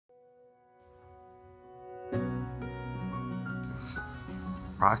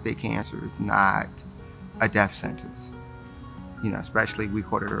prostate cancer is not a death sentence. You know, especially we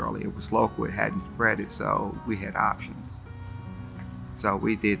caught it early. It was local, it hadn't spread it, so we had options. So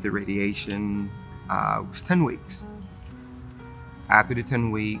we did the radiation, it was 10 weeks. After the 10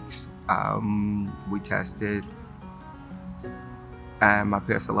 weeks, we tested, and my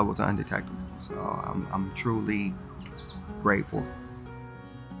PSA levels are undetectable. So I'm truly grateful.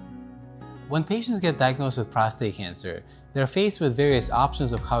 When patients get diagnosed with prostate cancer, they're faced with various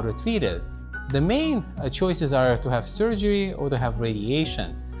options of how to treat it. The main choices are to have surgery or to have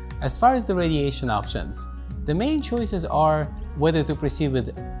radiation. As far as the radiation options, the main choices are whether to proceed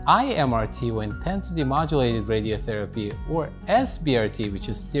with IMRT, or Intensity-modulated Radiation Therapy, or SBRT, which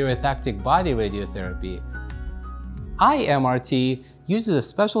is Stereotactic Body Radiation Therapy. IMRT uses a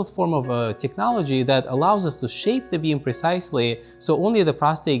special form of technology that allows us to shape the beam precisely so only the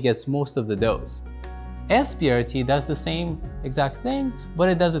prostate gets most of the dose. SBRT does the same exact thing, but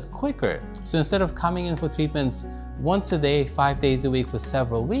it does it quicker. So instead of coming in for treatments once a day, 5 days a week for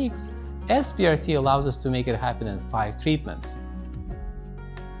several weeks, SBRT allows us to make it happen in 5 treatments.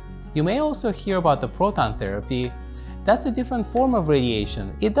 You may also hear about the proton therapy. That's a different form of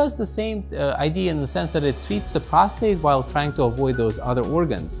radiation. It does the same idea in the sense that it treats the prostate while trying to avoid those other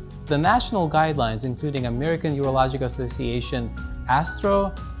organs. The national guidelines, including American Urologic Association,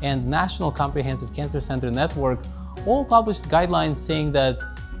 ASTRO, and National Comprehensive Cancer Center Network, all published guidelines saying that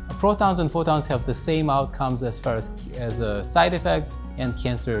protons and photons have the same outcomes as far as side effects and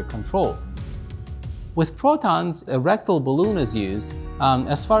cancer control. With protons, a rectal balloon is used.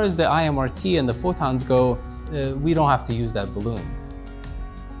 As far as the IMRT and the photons go, we don't have to use that balloon.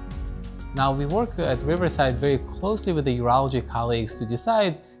 Now, we work at Riverside very closely with the urology colleagues to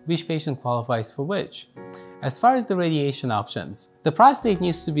decide which patient qualifies for which. As far as the radiation options, the prostate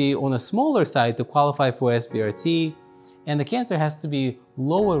needs to be on a smaller side to qualify for SBRT, and the cancer has to be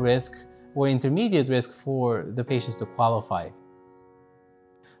lower risk or intermediate risk for the patients to qualify.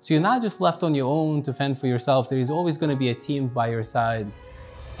 So you're not just left on your own to fend for yourself. There is always going to be a team by your side.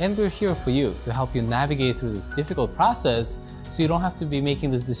 And we're here for you to help you navigate through this difficult process so you don't have to be making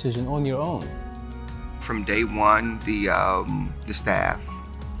this decision on your own. From day one, the staff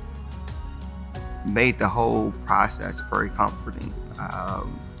made the whole process very comforting.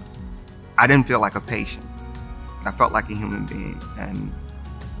 I didn't feel like a patient. I felt like a human being, and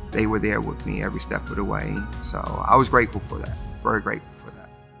they were there with me every step of the way. So I was grateful for that, very grateful for that.